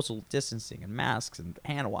and social distancing and masks and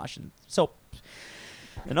hand wash and soap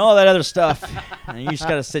and all that other stuff. And you just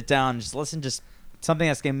got to sit down and just listen to something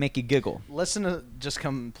that's going to make you giggle. Listen to just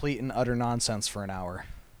complete and utter nonsense for an hour.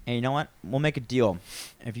 And you know what? We'll make a deal.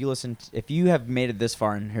 If you have made it this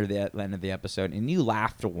far and heard the end of the episode and you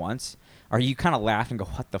laughed once, or you kind of laugh and go,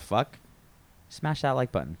 what the fuck? Smash that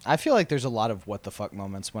like button. I feel like there's a lot of what the fuck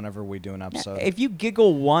moments whenever we do an episode. If you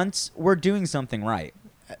giggle once, we're doing something right.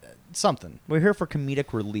 Something. We're here for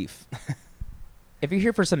comedic relief. If you're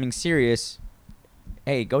here for something serious,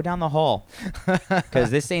 hey, go down the hall. Because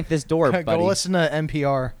this ain't this door, buddy. Go listen to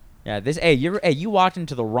NPR. Yeah, you walked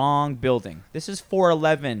into the wrong building. This is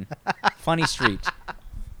 411 Funny Street.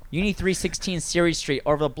 You need 316 Series Street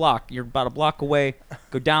over the block. You're about a block away.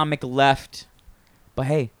 Go down, make a left. But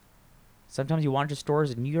hey, sometimes you wander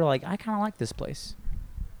stores and you're like, I kind of like this place.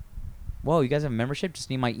 Whoa, you guys have a membership? Just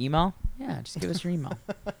need my email? Yeah, just give us your email.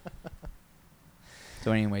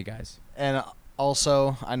 So anyway, guys. And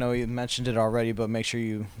also, I know you mentioned it already, but make sure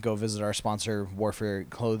you go visit our sponsor, Warfare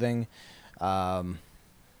Clothing.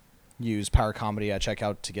 Use Power Comedy at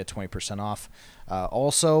checkout to get 20% off.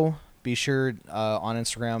 Also, be sure on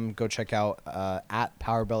Instagram, go check out at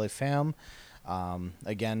PowerbellyFam.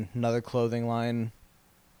 Again, another clothing line.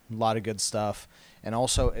 A lot of good stuff. And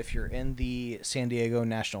also, if you're in the San Diego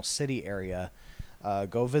National City area,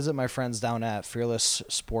 go visit my friends down at Fearless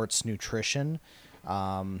Sports Nutrition.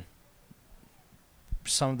 Some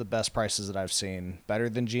of the best prices that I've seen. Better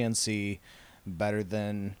than GNC. Better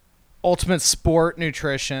than Ultimate Sport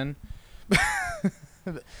Nutrition.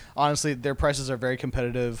 Honestly, their prices are very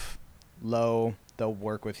competitive, low. They'll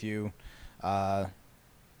work with you. Let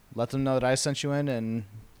them know that I sent you in, and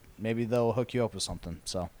maybe they'll hook you up with something.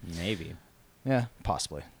 So Maybe. yeah,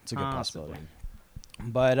 possibly. It's a good possibility.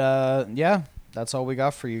 But yeah, that's all we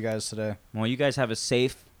got for you guys today. Well, you guys have a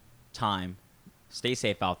safe time. Stay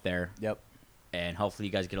safe out there. Yep. And hopefully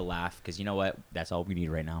you guys get a laugh, because you know what? That's all we need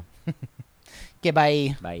right now.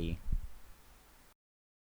 Goodbye. Bye.